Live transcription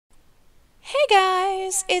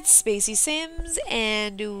Guys, it's Spacey Sims,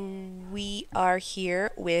 and we are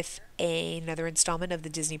here with another installment of the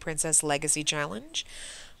Disney Princess Legacy Challenge.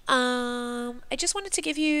 I just wanted to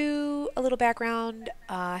give you a little background.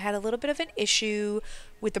 I had a little bit of an issue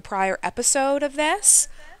with the prior episode of this.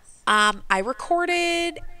 I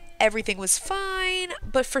recorded, everything was fine,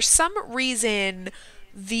 but for some reason,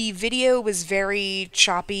 the video was very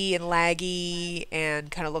choppy and laggy and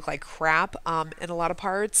kind of looked like crap in a lot of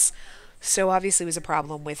parts. So obviously, it was a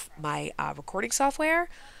problem with my recording software.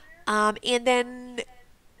 And then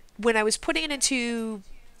when I was putting it into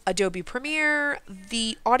Adobe Premiere,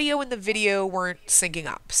 the audio and the video weren't syncing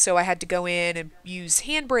up. So I had to go in and use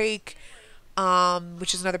Handbrake,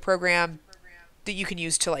 which is another program that you can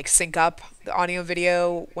use to like sync up the audio and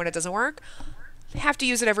video when it doesn't work. Have to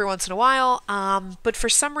use it every once in a while. But for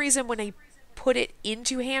some reason, when I put it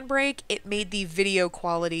into Handbrake, it made the video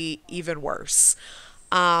quality even worse.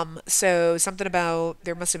 So something about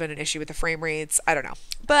there must have been an issue with the frame rates. I don't know.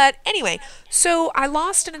 But anyway, so I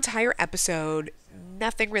lost an entire episode.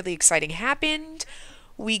 Nothing really exciting happened.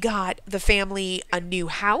 We got the family a new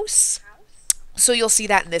house. So you'll see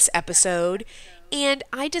that in this episode. And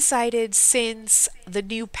I decided since the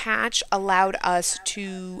new patch allowed us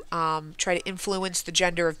to try to influence the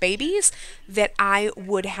gender of babies, that I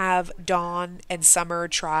would have Dawn and Summer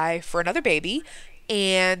try for another baby,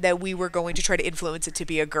 and that we were going to try to influence it to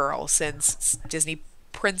be a girl since it's Disney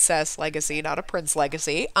Princess Legacy, not a Prince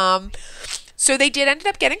Legacy. So they did end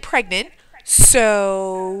up getting pregnant.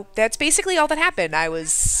 So that's basically all that happened. I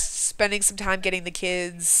was spending some time getting the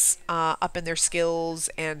kids up in their skills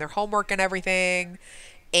and their homework and everything.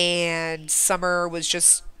 And Summer was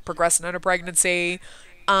just progressing on a pregnancy.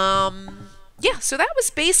 Yeah, so that was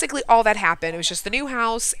basically all that happened. It was just the new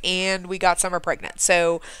house and we got Summer pregnant.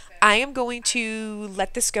 So I am going to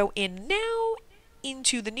let this go in now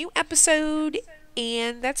into the new episode.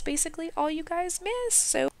 And that's basically all you guys missed.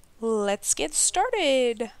 So let's get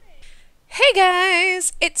started. Hey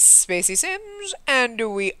guys, it's Spacey Sims,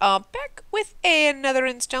 and we are back with another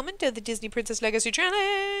installment of the Disney Princess Legacy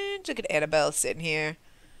Challenge. Look at Annabelle sitting here,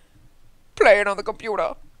 playing on the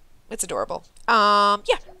computer. It's adorable. Yeah,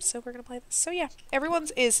 so we're gonna play this. So yeah,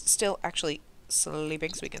 everyone's is still actually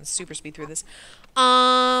sleeping, so we can super speed through this.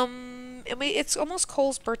 It's almost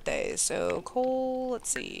Cole's birthday, so Cole, let's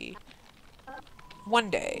see. One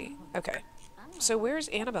day. Okay. So where's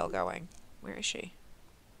Annabelle going? Where is she?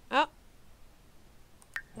 Oh.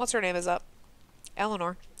 What's her name is up?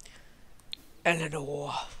 Eleanor.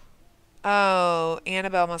 Eleanor. Oh,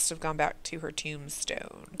 Annabelle must have gone back to her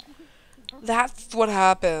tombstone. That's what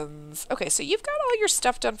happens. Okay, so you've got all your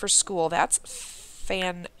stuff done for school. That's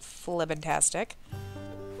fan-flibbantastic.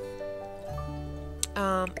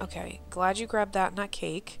 Okay. Glad you grabbed that, not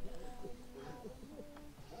cake.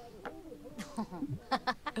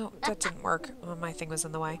 Oh, that didn't work. Oh, my thing was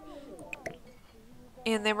in the way.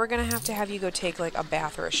 And then we're going to have you go take, like, a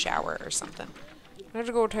bath or a shower or something. I have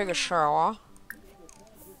to go take a shower.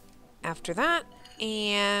 After that.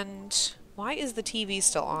 And why is the TV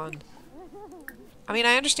still on? I mean,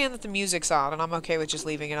 I understand that the music's on, and I'm okay with just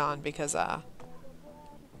leaving it on because, we're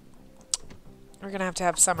going to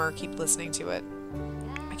have Summer keep listening to it.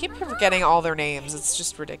 I keep forgetting all their names. It's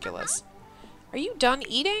just ridiculous. Are you done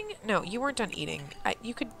eating? No, you weren't done eating.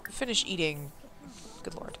 You could finish eating.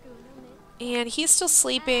 Good lord. And he's still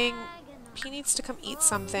sleeping. He needs to come eat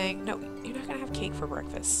something. No, you're not going to have cake for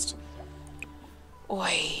breakfast.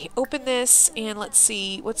 Oi. Open this and let's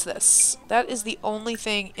see. What's this? That is the only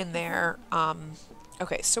thing in there.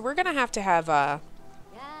 Okay, so we're going to have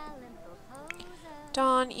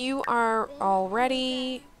Dawn, you are all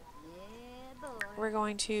ready. We're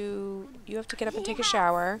going to... You have to get up and take a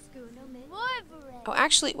shower. Oh,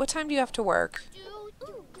 actually, what time do you have to work?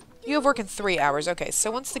 You have work in 3 hours. Okay,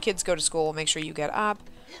 so once the kids go to school, make sure you get up.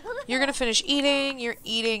 You're going to finish eating. You're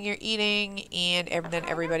eating, and then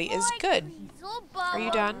everybody is good. Are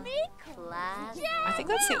you done? I think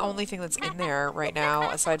that's the only thing that's in there right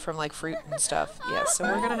now, aside from, like, fruit and stuff. Yeah, so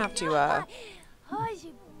we're going to have to,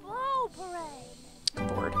 I'm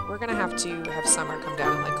bored. We're going to have Summer come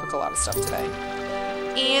down and, like, cook a lot of stuff today.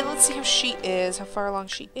 And let's see how she is, how far along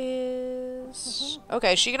she is.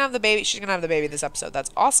 Okay, she can have the baby. She's going to have the baby this episode.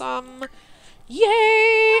 That's awesome.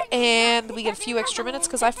 Yay! And we get a few extra minutes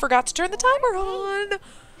because I forgot to turn the timer on.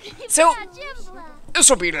 So, this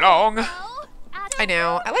will be long. I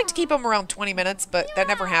know. I like to keep them around 20 minutes, but that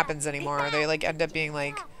never happens anymore. They, like, end up being,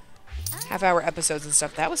 like, half-hour episodes and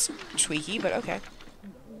stuff. That was tweaky, but okay.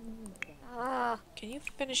 Can you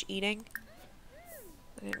finish eating?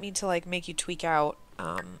 I didn't mean to, like, make you tweak out.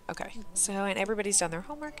 Okay. So, and everybody's done their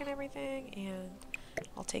homework and everything, and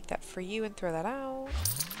I'll take that for you and throw that out.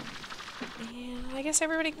 And I guess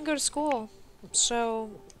everybody can go to school.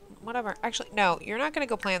 So, whatever. Actually, no, you're not going to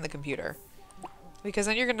go play on the computer. Because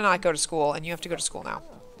then you're going to not go to school, and you have to go to school now.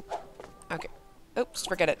 Okay. Oops,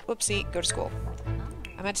 forget it. Whoopsie, go to school.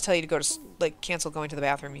 I meant to tell you to go to, like, cancel going to the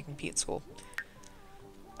bathroom. You can pee at school.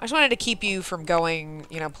 I just wanted to keep you from going,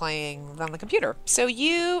 you know, playing on the computer. So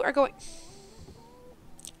you are going...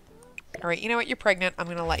 Alright, you know what? You're pregnant. I'm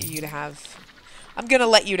going to let you to have... I'm going to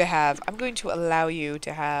allow you to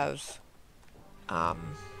have...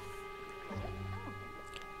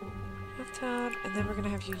 bathtub, and then we're going to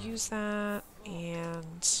have you use that,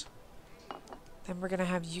 and... Then you're going to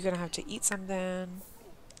have to eat something.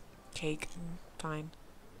 Cake. Fine.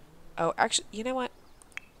 Oh, actually, you know what?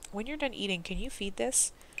 When you're done eating, can you feed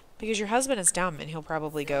this? Because your husband is dumb, and he'll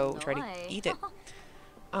probably go try to eat it.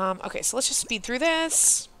 Okay, so let's just speed through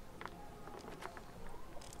this.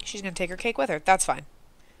 She's going to take her cake with her. That's fine.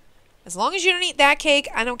 As long as you don't eat that cake,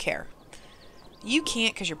 I don't care. You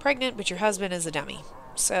can't because you're pregnant, but your husband is a dummy.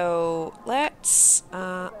 So, let's...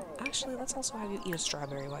 actually, let's also have you eat a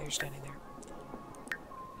strawberry while you're standing there.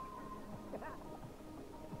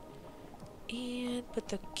 And put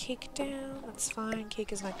the cake down. That's fine.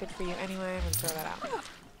 Cake is not good for you anyway. I'm going to throw that out.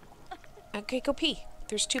 Okay, go pee.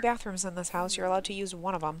 There's 2 bathrooms in this house. You're allowed to use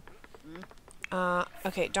one of them.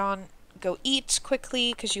 Okay, Dawn, go eat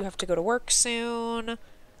quickly because you have to go to work soon.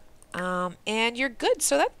 And you're good.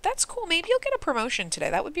 So that's cool. Maybe you'll get a promotion today.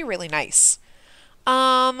 That would be really nice.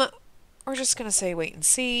 We're just going to say wait and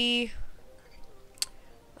see.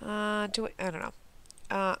 I don't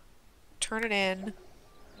know. Turn it in.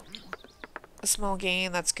 A small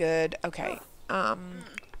gain, that's good. Okay. Can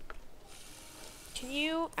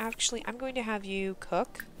you actually... I'm going to have you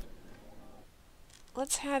cook.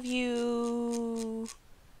 Let's have you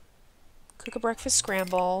cook a breakfast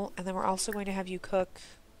scramble, and then we're also going to have you cook...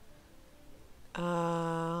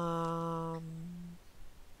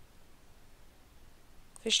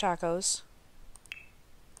 fish tacos.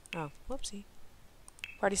 Oh, whoopsie.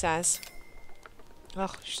 Party size.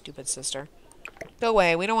 Ugh, stupid sister. Go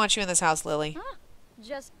away. We don't want you in this house, Lily.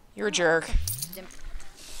 You're a jerk.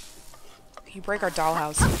 You break our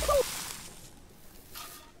dollhouse.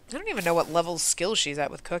 I don't even know what level skill she's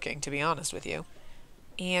at with cooking, to be honest with you.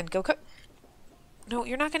 And go cook. No,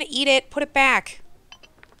 you're not going to eat it. Put it back.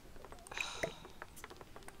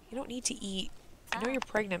 You don't need to eat. I know you're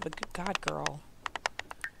pregnant, but good God, girl.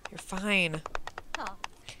 You're fine.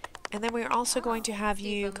 And then we're also going to have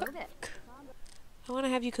you cook. I want to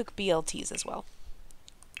have you cook BLTs as well.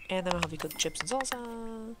 And then I'll have you cook chips and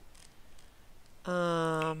salsa.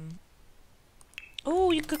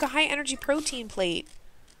 Oh, you can cook a high energy protein plate.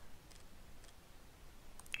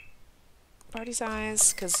 Party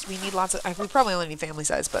size, because we need lots of... we probably only need family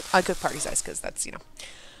size, but I cook party size because that's, you know...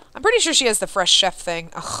 I'm pretty sure she has the fresh chef thing.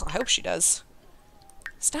 Ugh, I hope she does.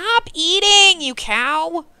 Stop eating, you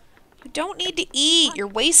cow! You don't need to eat. You're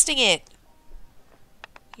wasting it.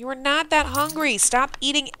 You are not that hungry. Stop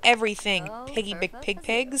eating everything, piggy big pig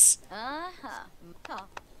pigs.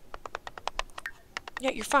 Yeah,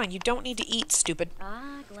 you're fine. You don't need to eat, stupid.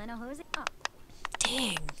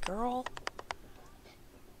 Dang, girl.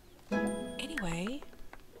 Anyway.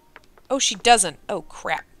 Oh, she doesn't. Oh,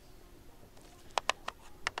 crap.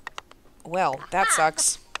 Well, that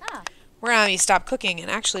sucks. We're gonna have you stop cooking, and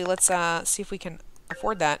actually, let's see if we can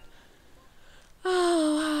afford that.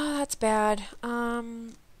 Oh, that's bad.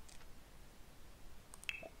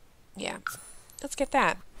 Yeah. Let's get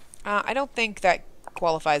that. I don't think that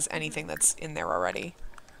qualifies anything that's in there already.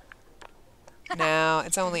 No,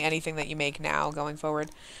 it's only anything that you make now going forward.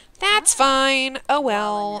 That's fine. Oh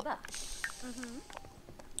well.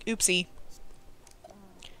 Oopsie.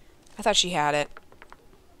 I thought she had it.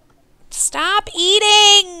 Stop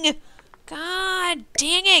eating! God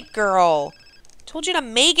dang it, girl. Told you to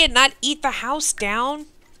make it, not eat the house down.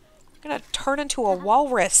 I'm gonna turn into a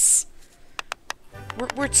walrus.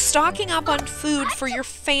 We're stocking up on food for your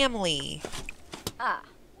family.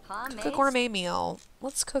 Cook a gourmet meal.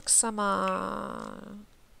 Let's cook some, and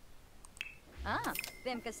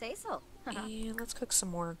let's cook some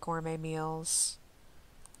more gourmet meals.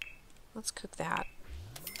 Let's cook that.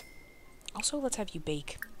 Also, let's have you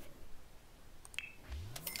bake.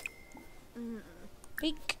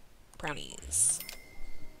 Bake brownies.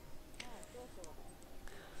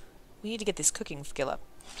 We need to get this cooking skill up.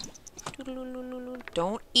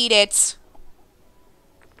 Don't eat it.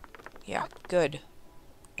 Yeah, good.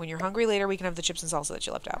 When you're hungry later, we can have the chips and salsa that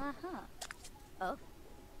you left out.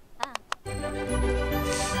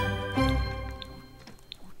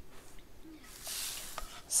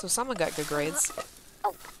 So someone got good grades.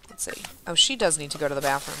 Let's see. Oh, she does need to go to the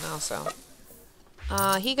bathroom now, so.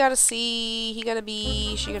 He got a C, he got a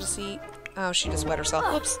B, she got a C. Oh, she just wet herself.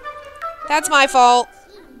 Whoops. That's my fault.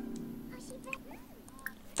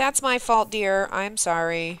 That's my fault, dear. I'm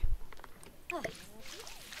sorry.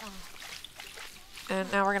 And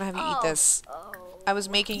now we're gonna have you eat this. I was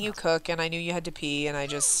making you cook, and I knew you had to pee, and I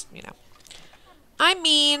just, you know. I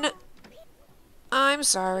mean, I'm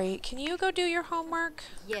sorry. Can you go do your homework?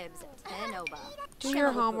 Do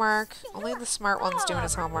your homework. Only the smart one's doing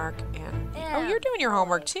his homework. And oh, you're doing your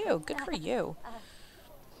homework too. Good for you.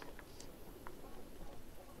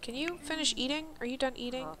 Can you finish eating? Are you done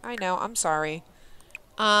eating? I know. I'm sorry.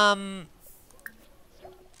 I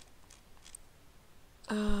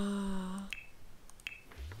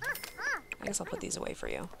guess I'll put these away for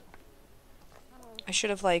you. I should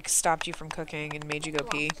have, like, stopped you from cooking and made you go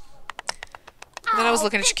pee. And then I was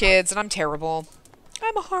looking at your kids, and I'm terrible.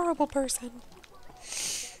 I'm a horrible person.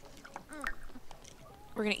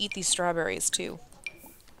 We're gonna eat these strawberries, too.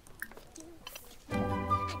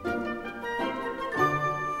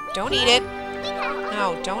 Don't eat it.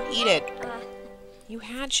 No, don't eat it. You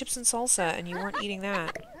had chips and salsa, and you weren't eating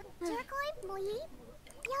that.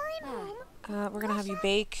 We're gonna have you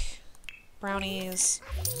bake brownies,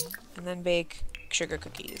 and then bake sugar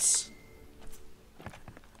cookies.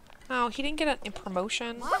 Oh, he didn't get a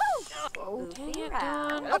promotion. Dang it,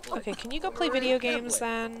 Dawn. Okay, can you go play video games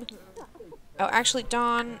then? Oh, actually,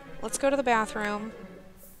 Dawn, let's go to the bathroom,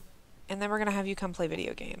 and then we're gonna have you come play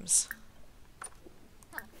video games.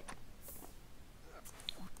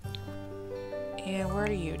 And what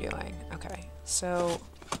are you doing? Okay, so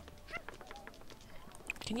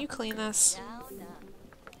can you clean this?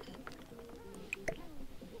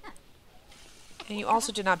 And you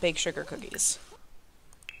also did not bake sugar cookies.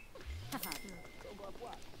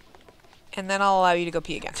 And then I'll allow you to go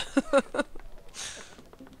pee again.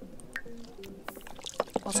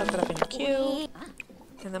 I'll set that up in your queue.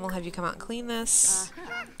 And then we'll have you come out and clean this.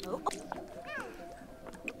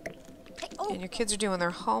 And your kids are doing their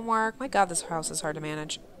homework. My god, this house is hard to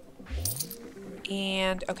manage.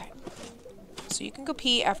 And, okay. So you can go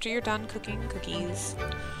pee after you're done cooking cookies.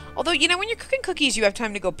 Although, you know, when you're cooking cookies, you have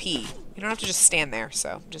time to go pee. You don't have to just stand there,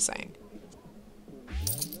 so, I'm just saying.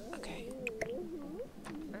 Okay.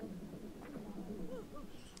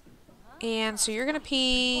 And so you're gonna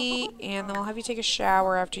pee, and then we'll have you take a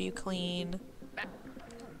shower after you clean.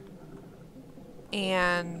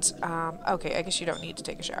 And, okay, I guess you don't need to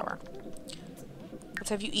take a shower. Let's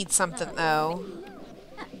have you eat something, though.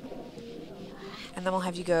 And then we'll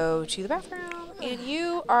have you go to the bathroom. And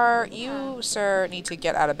you, sir, need to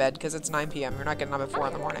get out of bed because it's 9 p.m. You're not getting up at 4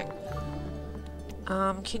 in the morning.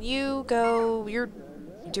 Can you go? You're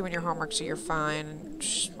doing your homework, so you're fine.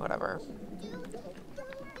 Whatever.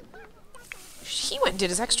 He went and did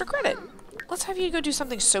his extra credit. Let's have you go do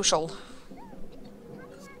something social.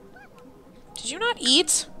 Did you not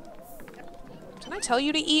eat? Didn't I tell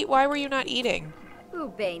you to eat? Why were you not eating?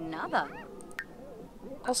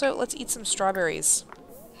 Also, let's eat some strawberries.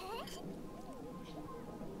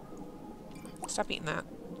 Stop eating that.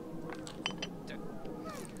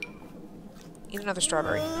 Eat another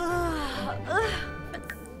strawberry.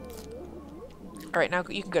 Alright, now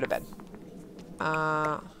you can go to bed.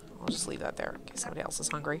 I'll just leave that there in case somebody else is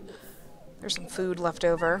hungry. There's some food left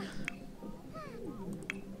over.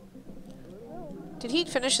 Did he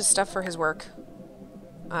finish his stuff for his work?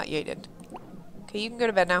 Yeah, he did. Okay, you can go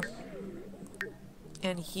to bed now.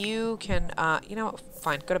 And you can, you know what?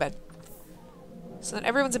 Fine, go to bed. So then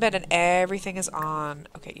everyone's in bed and everything is on.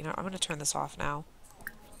 Okay, you know, I'm going to turn this off now.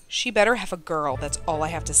 She better have a girl. That's all I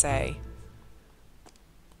have to say.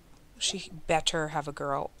 She better have a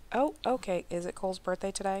girl. Oh, okay. Is it Cole's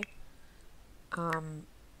birthday today?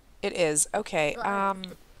 It is. Okay.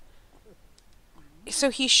 So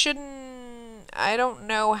he shouldn't... I don't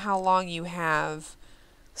know how long you have.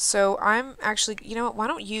 So I'm actually... You know what? Why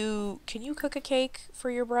don't you... Can you cook a cake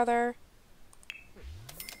for your brother?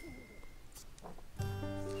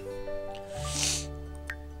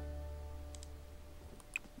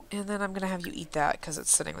 And then I'm going to have you eat that because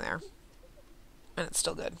it's sitting there. And it's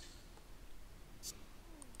still good.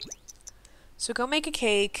 So go make a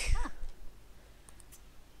cake.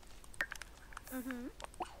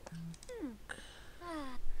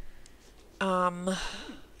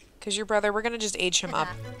 Because your brother, we're going to just age him up.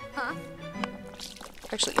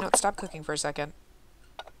 Actually, you know what? Stop cooking for a second.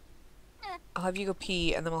 I'll have you go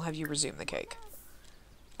pee and then we'll have you resume the cake.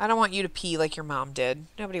 I don't want you to pee like your mom did.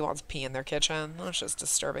 Nobody wants pee in their kitchen. That's just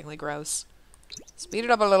disturbingly gross. Speed it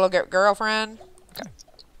up a little, girlfriend. Okay.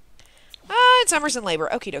 And Summer's in labor.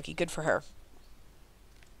 Okie dokie, good for her.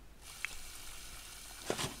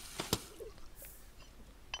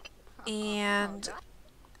 And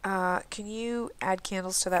can you add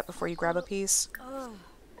candles to that before you grab a piece?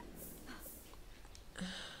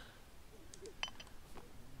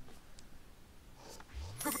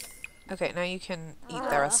 Okay, now you can eat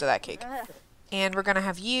the rest of that cake. And we're gonna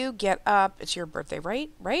have you get up. It's your birthday, right?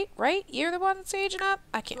 Right? You're the one that's aging up?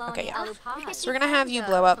 I can't. Okay, yeah. So we're gonna have you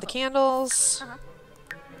blow out the candles.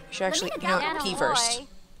 You should actually, you know what, pee first.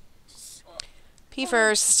 Pee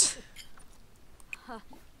first.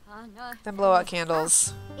 Then blow out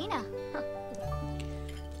candles.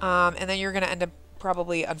 And then you're gonna end up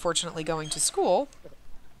probably, unfortunately, going to school.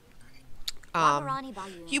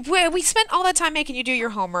 We spent all that time making you do your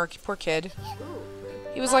homework, poor kid.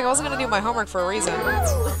 He was like, I wasn't gonna do my homework for a reason.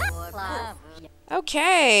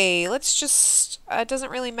 Okay, let's just, it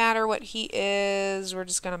doesn't really matter what he is. We're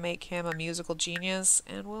just gonna make him a musical genius,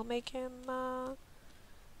 and we'll make him, we'll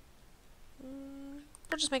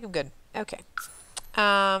just make him good. Okay.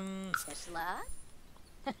 And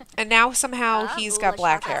now somehow he's got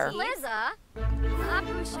black hair.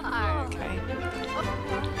 Okay.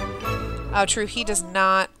 Oh, true, he does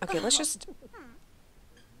not. Okay, let's just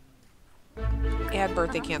add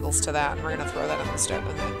birthday candles to that, and we're gonna throw that on the stove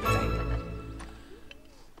and that thing.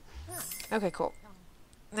 Okay, cool.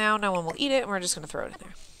 Now no one will eat it, and we're just gonna throw it in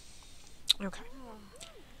there. Okay.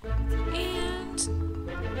 And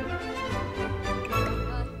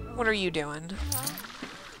what are you doing?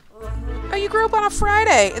 Oh, you grew up on a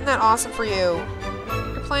Friday! Isn't that awesome for you?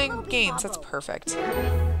 You're playing games. That's perfect.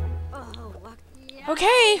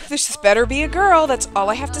 Okay, this better be a girl. That's all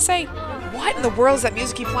I have to say. What in the world is that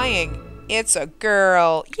music keep playing? It's a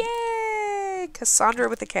girl. Yay! Cassandra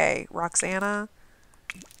with a K. Roxana.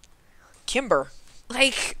 Kimber.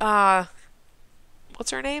 Like,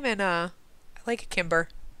 what's her name? And, I like Kimber.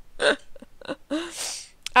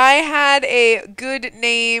 I had a good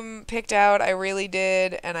name picked out. I really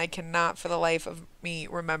did. And I cannot for the life of me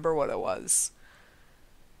remember what it was.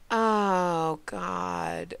 Oh,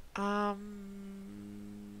 God.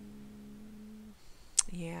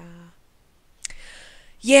 Yeah.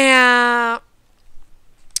 Yeah.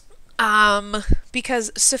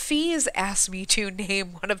 Because Sophie has asked me to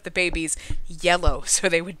name one of the babies Yellow, so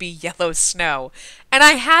they would be Yellow Snow. And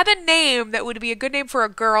I had a name that would be a good name for a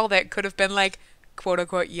girl that could have been like, quote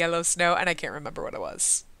unquote, Yellow Snow, and I can't remember what it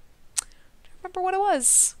was.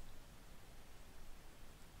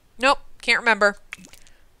 Nope, can't remember.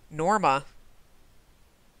 Norma.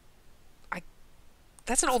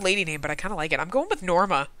 That's an old lady name, but I kind of like it. I'm going with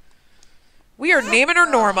Norma. We are naming her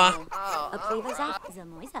Norma.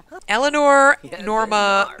 Eleanor,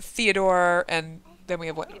 Norma, Theodore, and then we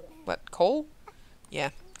have what, Cole? Yeah.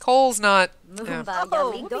 Cole's not... Okay,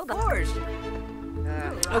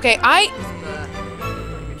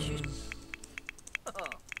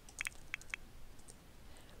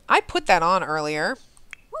 I put that on earlier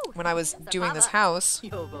when I was doing this house.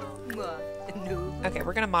 Okay,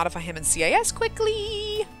 we're going to modify him in CIS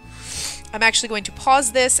quickly. I'm actually going to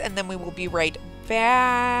pause this, and then we will be right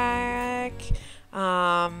back.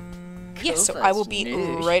 Yes, so I will be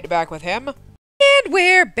right back with him. And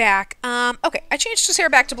we're back. Okay, I changed his hair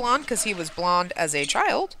back to blonde because he was blonde as a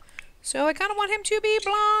child. So I kind of want him to be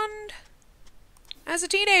blonde as a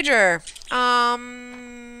teenager.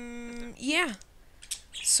 Yeah.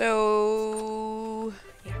 So,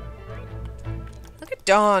 yeah. Look at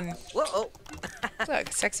Don. Whoa.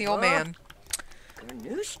 Look, sexy old man.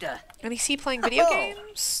 And is he playing video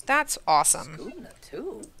games? That's awesome.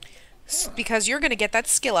 Because you're going to get that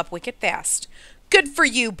skill up wicked fast. Good for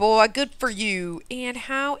you, boy. Good for you. And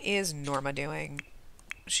how is Norma doing?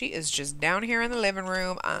 She is just down here in the living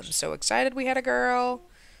room. I'm so excited we had a girl.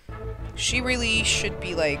 She really should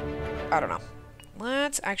be like, I don't know.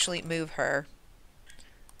 Let's actually move her.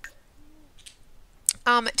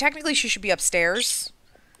 Technically she should be upstairs.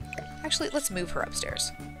 Actually, let's move her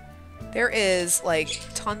upstairs. There is, like,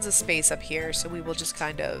 tons of space up here, so we will just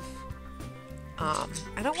kind of, I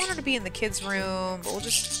don't want her to be in the kids' room, but we'll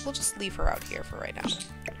just leave her out here for right now.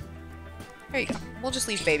 There you go. We'll just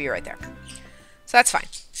leave baby right there. So that's fine,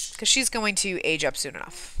 because she's going to age up soon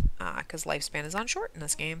enough, because lifespan is on short in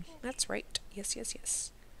this game. That's right. Yes, yes,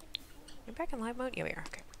 yes. We're back in live mode? Yeah, we are.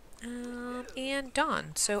 Okay. And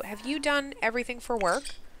Dawn. So, have you done everything for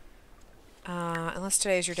work? Unless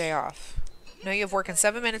today is your day off. No, you have work in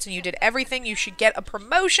 7 minutes and you did everything. You should get a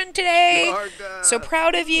promotion today. So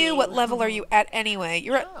proud of you. What level are you at anyway?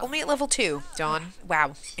 You're only at level 2, Dawn.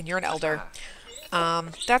 Wow. And you're an elder.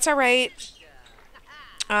 That's alright.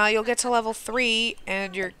 You'll get to level 3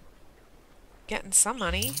 and you're getting some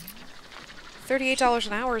money. $38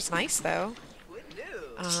 an hour is nice, though.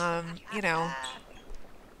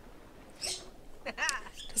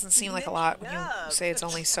 Doesn't seem like a lot when you say it's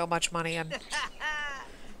only so much money, and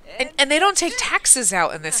they don't take taxes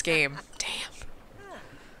out in this game. Damn.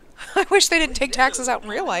 I wish they didn't take taxes out in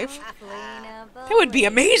real life. That would be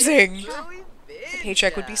amazing. The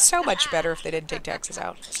paycheck would be so much better if they didn't take taxes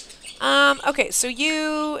out. Okay, so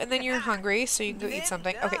you, and then you're hungry, so you can go eat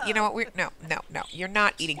something. Okay, you know what? No. You're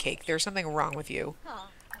not eating cake. There's something wrong with you.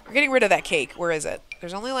 We're getting rid of that cake. Where is it?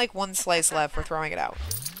 There's only like one slice left. We're throwing it out.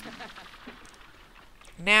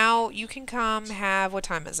 Now you can come have, what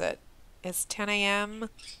time is it? It's 10 a.m.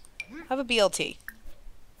 Have a BLT.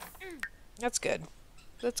 That's good.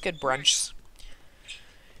 That's good brunch.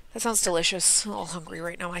 That sounds delicious. I'm a little hungry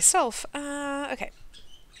right now myself. Okay.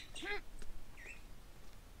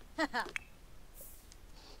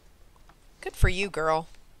 Good for you, girl.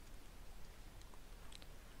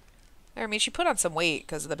 I mean, she put on some weight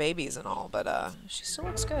because of the babies and all, but she still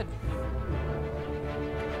looks good.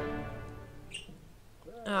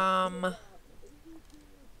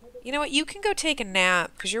 You know what? You can go take a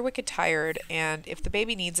nap because you're wicked tired, and if the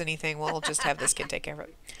baby needs anything, we'll just have this kid take care of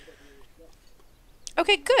it.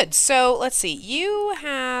 Okay, good. So, let's see. You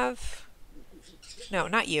have... No,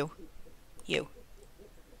 not you. You.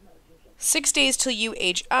 6 days till you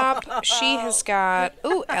age up. She has got...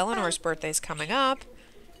 Ooh, Eleanor's birthday's coming up.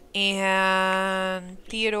 And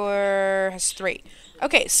Theodore has 3.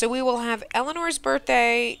 Okay, so we will have Eleanor's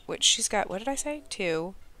birthday, which she's got... What did I say?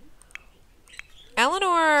 2.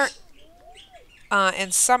 Eleanor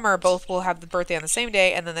and Summer both will have the birthday on the same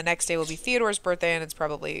day, and then the next day will be Theodore's birthday, and it's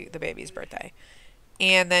probably the baby's birthday.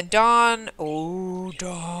 And then Dawn... Oh,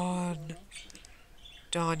 Dawn.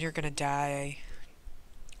 Dawn, you're gonna die.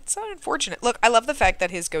 It's so unfortunate. Look, I love the fact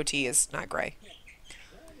that his goatee is not gray.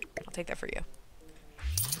 I'll take that for you.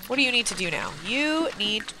 What do you need to do now? You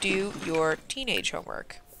need to do your teenage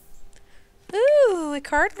homework. Ooh, a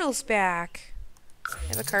cardinal's back. I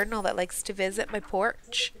have a cardinal that likes to visit my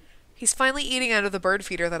porch. He's finally eating out of the bird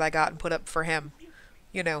feeder that I got and put up for him.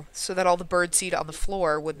 You know, so that all the bird seed on the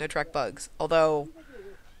floor wouldn't attract bugs. Although,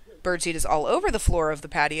 bird seed is all over the floor of the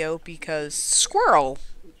patio because Squirrel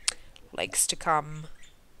likes to come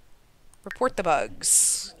report the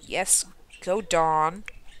bugs. Yes, go Dawn.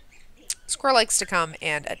 Squirrel likes to come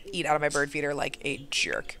and eat out of my bird feeder like a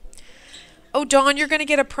jerk. Oh, Dawn, you're going to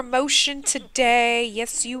get a promotion today.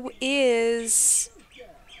 Yes, you is.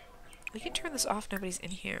 We can turn this off. Nobody's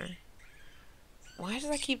in here. Why does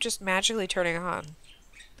that keep just magically turning on?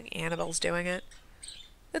 I think Annabelle's doing it.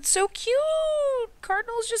 That's so cute.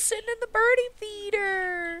 Cardinal's just sitting in the birdie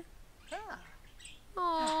feeder.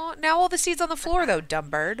 Aw. Now all the seeds on the floor, though, dumb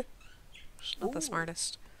bird. She's not the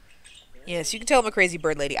smartest. Yes, you can tell I'm a crazy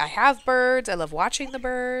bird lady. I have birds. I love watching the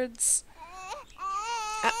birds.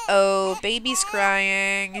 Uh-oh, baby's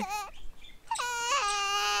crying.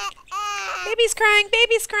 Baby's crying,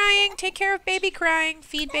 baby's crying. Take care of baby crying.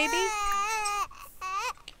 Feed baby.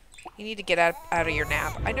 You need to get out of your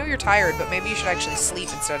nap. I know you're tired, but maybe you should actually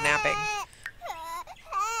sleep instead of napping.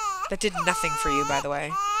 That did nothing for you, by the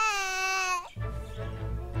way.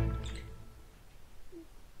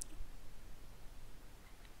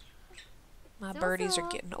 My birdies are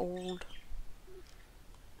getting old.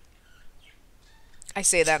 I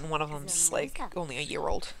say that and one of them's like only a year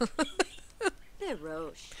old.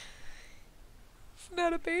 It's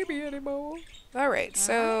not a baby anymore. Alright,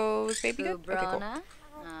 so is baby good? Okay, cool.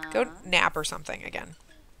 Go nap or something again.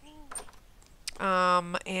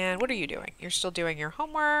 And what are you doing? You're still doing your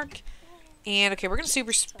homework. And okay, we're gonna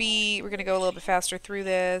super speed. We're gonna go a little bit faster through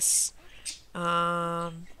this.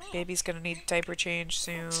 Baby's gonna need diaper change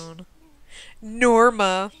soon.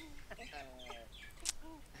 Norma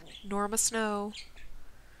Snow.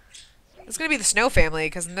 It's gonna be the Snow family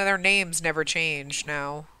because their names never change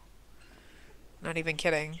now. Not even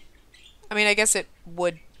kidding. I mean, I guess it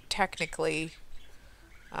would technically,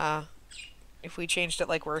 if we changed it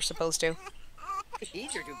like we're supposed to. Okay,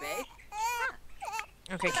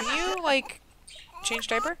 can you, like, change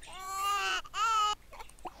diaper?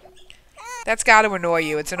 That's gotta annoy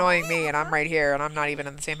you. It's annoying me, and I'm right here, and I'm not even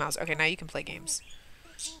in the same house. Okay, now you can play games.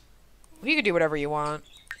 You can do whatever you want.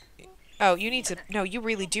 Oh, you need to... No, you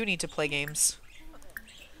really do need to play games.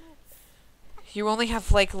 You only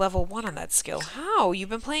have, like, level 1 on that skill. How? You've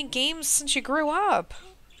been playing games since you grew up.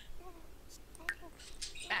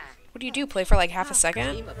 What do you do? Play for, like, half a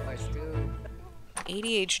second?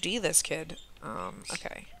 ADHD, this kid.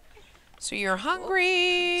 Okay. So you're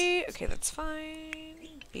hungry. Okay, that's fine.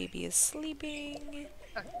 Baby is sleeping.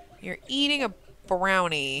 You're eating a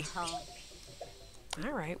brownie.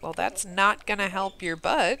 Alright, well, that's not gonna help your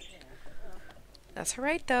butt. That's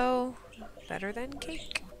alright, though. Better than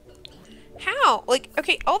cake. How? Like,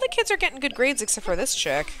 okay, all the kids are getting good grades except for this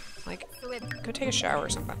chick. Like, go take a shower or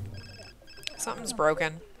something. Something's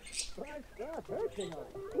broken.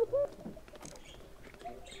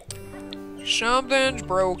 Something's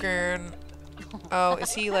broken. Oh,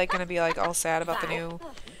 is he, like, gonna be, like, all sad about the new...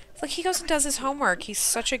 Like, he goes and does his homework. He's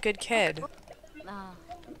such a good kid.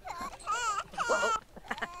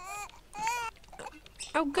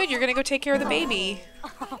 Oh, good. You're gonna go take care of the baby.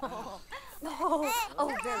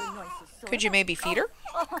 Could you maybe feed her?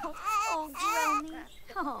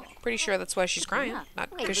 Pretty sure that's why she's crying.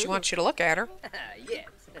 Not because she wants you to look at her.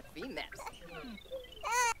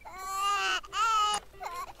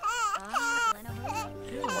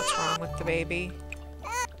 What's wrong with the baby?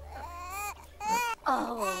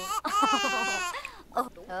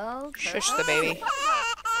 Shush the baby.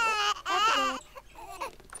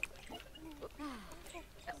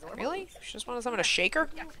 Really? She just wanted someone to shake her?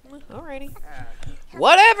 Alrighty.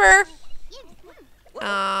 Whatever!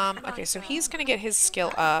 Okay, so he's gonna get his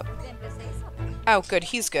skill up. Oh, good,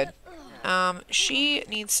 he's good. She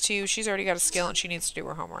needs to, she's already got a skill and she needs to do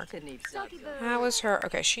her homework. How is her,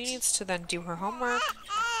 okay, she needs to then do her homework.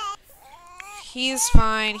 He's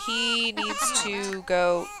fine, he needs to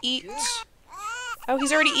go eat. Oh,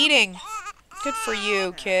 he's already eating. Good for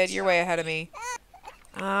you, kid, you're way ahead of me.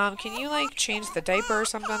 Can you, like, change the diaper or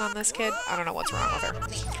something on this kid? I don't know what's wrong with her.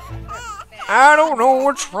 I don't know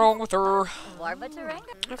what's wrong with her.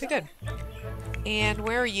 Okay, good. And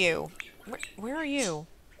where are you? Where are you?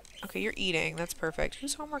 Okay, you're eating. That's perfect.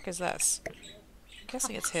 Whose homework is this? I'm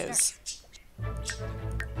guessing it's his.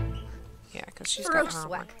 Yeah, because she's got her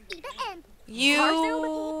homework.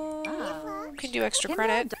 You can do extra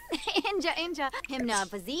credit. You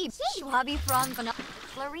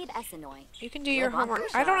can do your homework.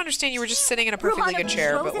 I don't understand. You were just sitting in a perfectly good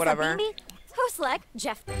chair, but whatever.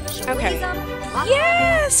 Okay.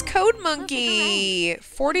 Yes! Code Monkey!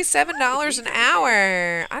 $47 an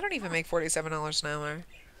hour. I don't even make $47 an hour.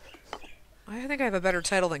 I think I have a better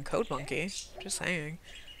title than Code Monkey. Just saying.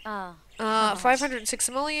 506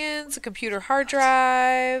 simoleons, a computer hard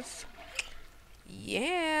drive.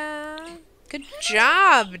 Yeah. Good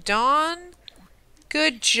job, Dawn.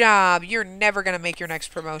 Good job. You're never going to make your next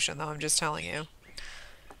promotion, though. I'm just telling you.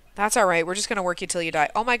 That's alright. We're just going to work you till you die.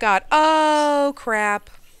 Oh, my God. Oh, crap.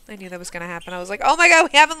 I knew that was going to happen. I was like, oh, my God,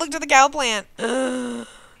 we haven't looked at the cow plant.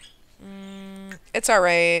 It's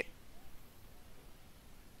alright.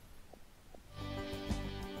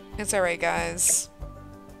 It's alright, guys.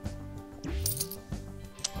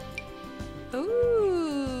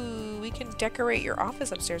 Ooh, we can decorate your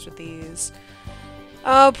office upstairs with these.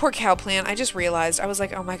 Oh, poor cow plant. I just realized. I was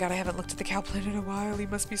like, oh my God, I haven't looked at the cow plant in a while. He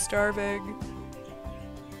must be starving.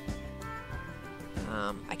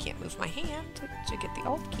 I can't move my hand to get the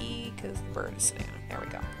alt key because the bird is sitting on it. There we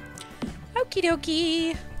go. Okie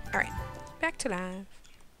dokie. Alright, back to live.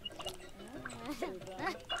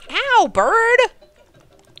 Ow, bird!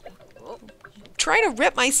 Trying to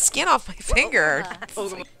rip my skin off my finger.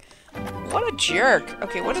 What a jerk.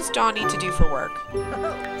 Okay, what does Dawn need to do for work?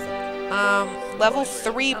 Level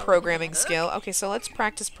 3 programming skill. Okay, so let's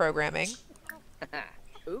practice programming.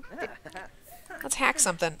 Let's hack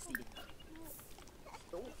something.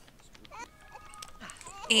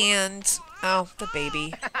 And, oh, the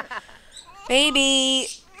baby. Baby!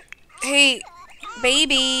 Hey,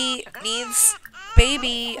 baby needs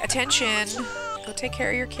baby attention. Go take care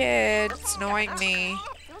of your kid. It's annoying me.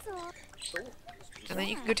 And then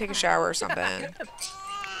you can go take a shower or something.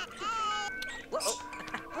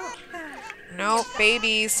 Nope,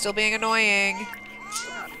 baby's still being annoying.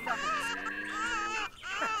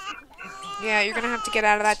 Yeah, you're gonna have to get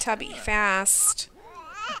out of that tub fast.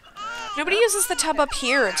 Nobody uses the tub up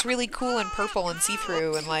here. It's really cool and purple and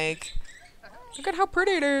see-through and like... Look at how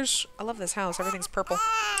pretty it is. I love this house. Everything's purple.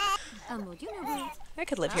 I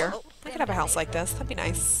could live here. I could have a house like this. That'd be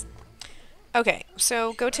nice. Okay,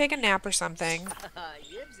 so go take a nap or something.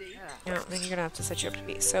 No, then you're gonna have to set you up to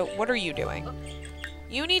be. So, what are you doing?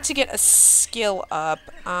 You need to get a skill up.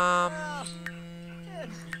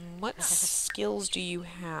 What skills do you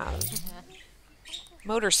have?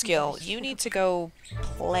 Motor skill. You need to go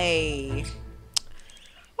play.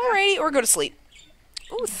 Alrighty, or go to sleep.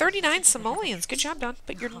 Ooh, 39 simoleons. Good job, Dawn.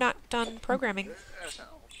 But you're not done programming.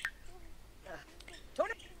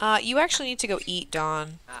 You actually need to go eat,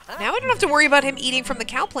 Dawn. Now I don't have to worry about him eating from the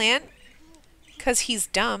cow plant. Because he's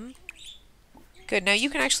dumb. Good, now you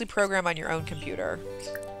can actually program on your own computer.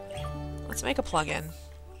 Let's make a plugin.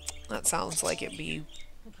 That sounds like it'd be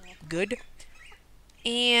good.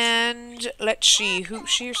 And let's see.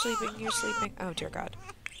 You're sleeping? You're sleeping? Oh, dear God.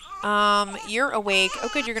 You're awake. Oh,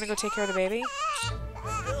 good, you're gonna go take care of the baby?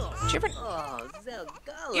 Do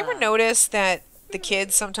you ever notice that the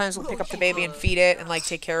kids sometimes will pick up the baby and feed it and like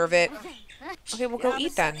take care of it? Okay, well go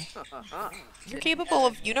eat then. You're capable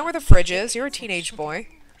of, you know where the fridge is. You're a teenage boy.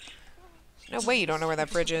 No way you don't know where that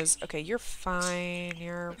fridge is. Okay, you're fine.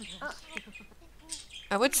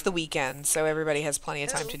 Oh, it's the weekend, so everybody has plenty of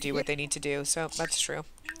time to do what they need to do, so that's true.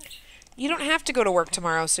 You don't have to go to work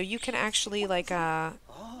tomorrow, so you can actually, like, go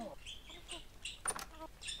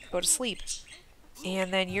to sleep.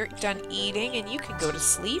 And then you're done eating, and you can go to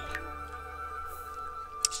sleep.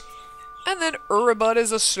 And then Urabud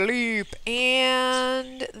is asleep.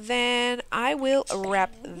 And then I will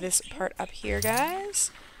wrap this part up here,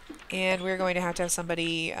 guys. And we're going to have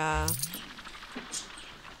somebody, oh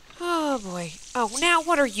boy. Oh, now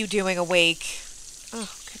what are you doing awake? Oh,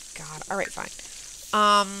 good God. Alright, fine.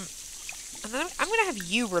 And then I'm going to have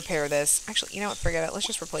you repair this. Actually, you know what? Forget it. Let's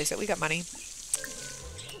just replace it. We got money.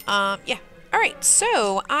 Yeah. Alright,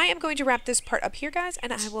 so I am going to wrap this part up here, guys,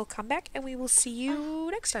 and I will come back and we will see you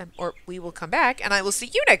next time. Or we will come back and I will see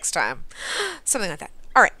you next time. Something like that.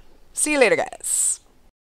 Alright. See you later, guys.